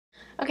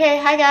Okay,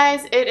 hi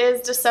guys, it is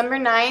December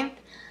 9th,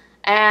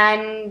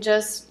 and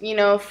just,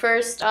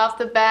 first off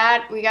the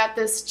bat, we got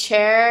this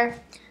chair.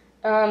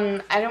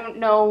 I don't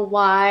know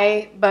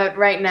why, but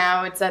right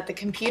now it's at the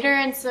computer,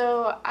 and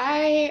so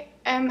I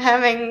am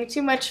having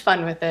too much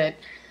fun with it.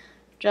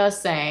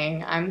 Just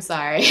saying, I'm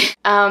sorry.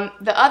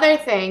 The other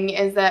thing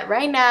is that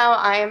right now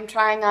I am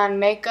trying on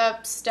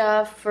makeup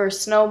stuff for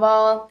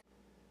Snowball,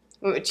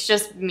 which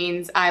just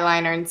means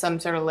eyeliner and some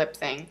sort of lip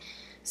thing.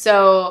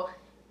 So,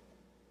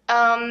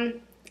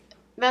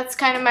 that's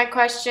kind of my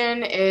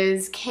question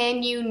is,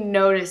 can you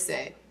notice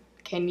it?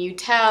 Can you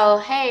tell,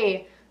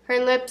 hey, her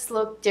lips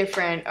look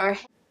different, or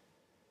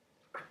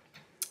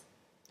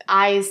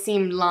eyes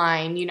seem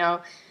lined,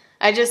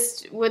 I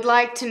just would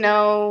like to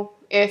know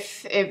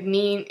if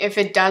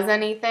it does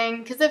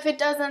anything, because if it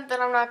doesn't, then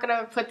I'm not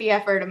gonna put the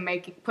effort of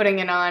putting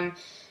it on,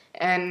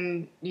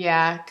 and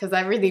yeah, because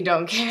I really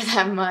don't care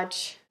that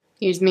much.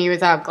 Here's me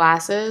without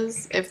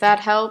glasses, if that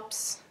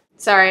helps.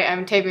 Sorry,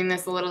 I'm taping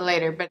this a little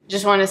later, but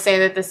just want to say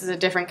that this is a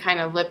different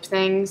kind of lip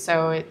thing,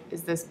 so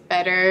is this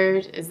better?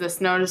 Is this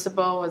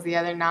noticeable? Was the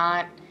other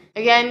not?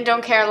 Again,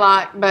 don't care a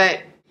lot,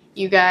 but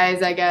you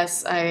guys, I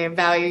guess I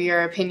value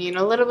your opinion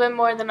a little bit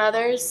more than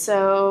others,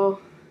 so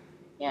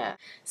yeah.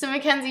 So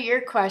Mackenzie,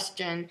 your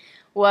question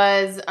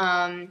was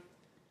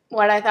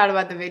what I thought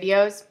about the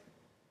videos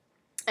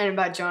and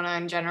about Jonah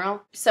in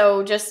general.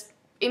 So just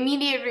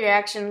immediate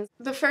reactions.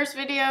 The first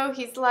video,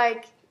 he's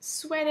like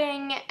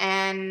sweating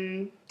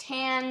and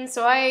tan,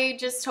 so I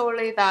just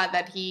totally thought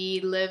that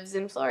he lives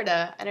in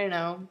Florida. I don't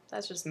know,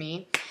 that's just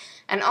me.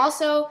 And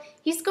also,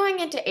 he's going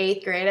into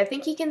 8th grade. I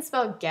think he can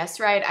spell guess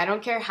right. I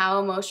don't care how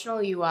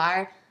emotional you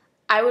are.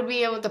 I would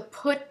be able to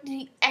put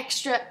the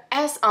extra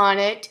S on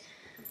it.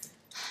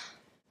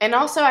 And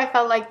also, I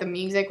felt like the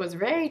music was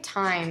very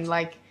timed.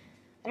 Like,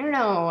 I don't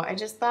know, I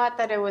just thought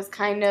that it was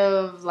kind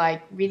of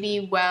like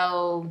really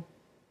well,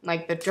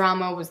 like the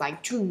drama was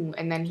like, choo,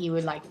 and then he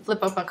would like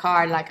flip up a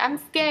card like, I'm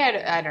scared.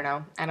 I don't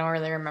know, I don't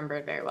really remember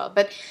it very well,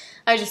 but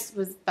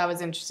that was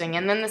interesting.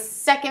 And then the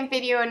second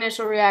video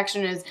initial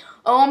reaction is,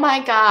 oh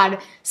my god,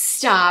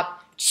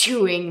 stop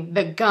chewing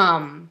the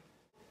gum.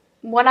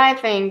 What I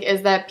think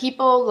is that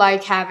people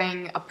like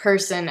having a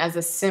person as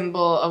a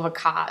symbol of a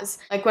cause.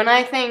 Like when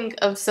I think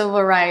of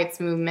civil rights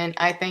movement,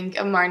 I think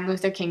of Martin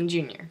Luther King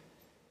Jr.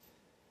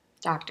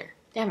 Doctor.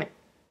 Damn it.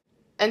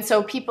 And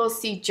so people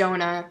see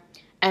Jonah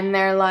and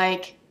they're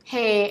like,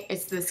 hey,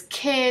 it's this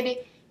kid,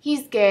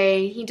 he's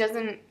gay, he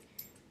doesn't...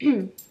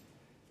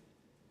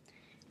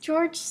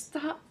 George,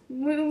 stop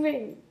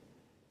moving.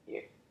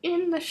 You're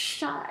in the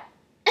shot.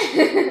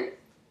 Okay,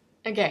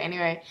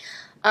 anyway.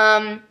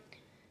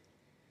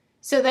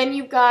 So then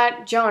you've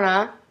got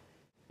Jonah.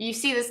 You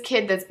see this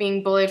kid that's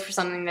being bullied for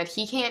something that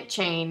he can't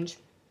change,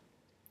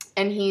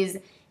 and he's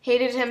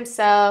hated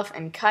himself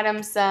and cut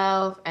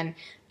himself and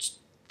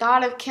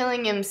thought of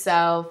killing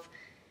himself,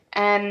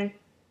 and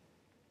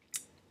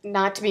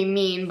not to be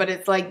mean, but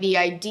it's like the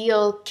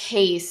ideal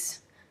case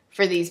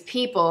for these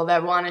people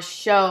that want to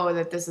show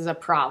that this is a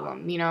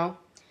problem,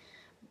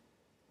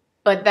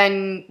 But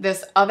then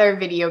this other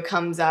video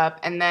comes up,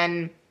 and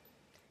then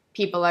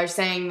people are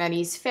saying that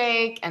he's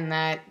fake and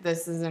that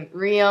this isn't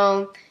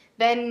real.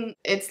 Then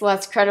it's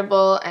less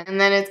credible,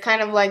 and then it's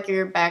kind of like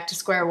you're back to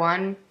square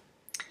one.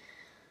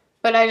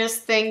 But I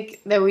just think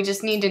that we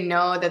just need to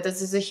know that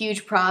this is a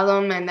huge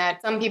problem, and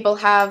that some people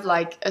have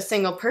like a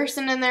single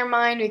person in their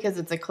mind because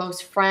it's a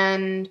close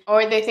friend,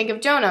 or they think of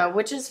Jonah,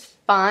 which is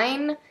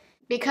fine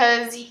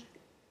because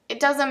it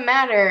doesn't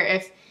matter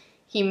if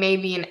he may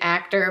be an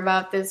actor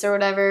about this or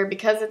whatever,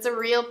 because it's a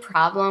real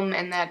problem,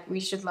 and that we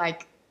should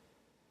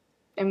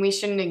and we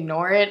shouldn't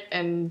ignore it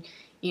and,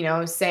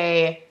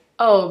 say,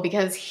 oh,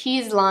 because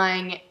he's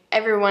lying,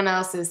 everyone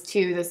else is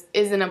too, this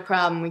isn't a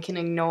problem, we can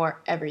ignore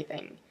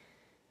everything.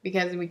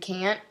 Because we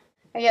can't.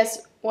 I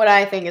guess what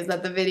I think is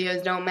that the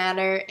videos don't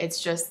matter, it's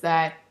just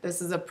that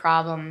this is a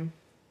problem.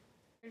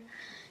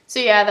 So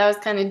yeah, that was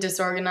kind of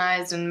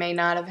disorganized and may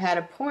not have had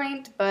a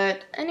point,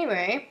 but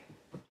anyway.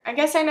 I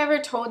guess I never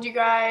told you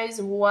guys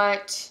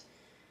what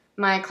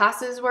my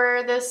classes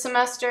were this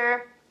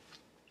semester,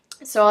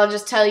 so I'll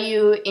just tell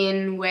you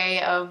in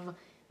way of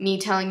me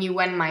telling you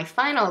when my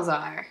finals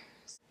are.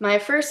 My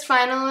first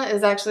final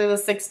is actually the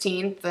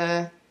 16th,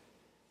 the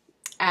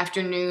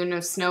afternoon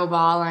of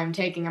Snowball. I'm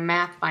taking a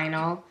math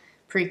final,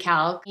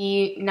 pre-calc.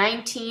 The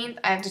 19th,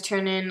 I have to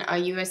turn in a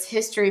US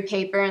history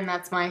paper, and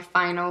that's my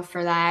final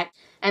for that.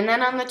 And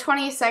then on the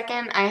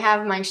 22nd, I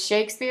have my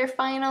Shakespeare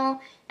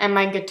final and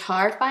my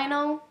guitar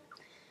final.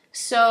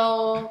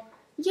 So,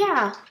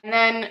 yeah. And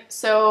then,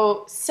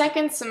 so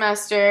second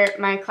semester,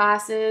 my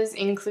classes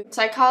include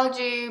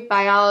psychology,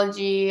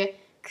 biology,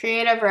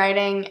 creative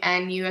writing,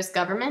 and US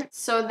government.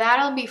 So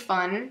that'll be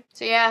fun.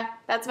 So yeah,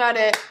 that's about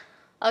it.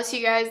 I'll see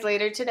you guys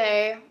later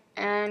today,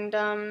 and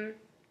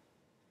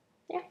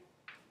yeah,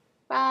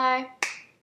 bye.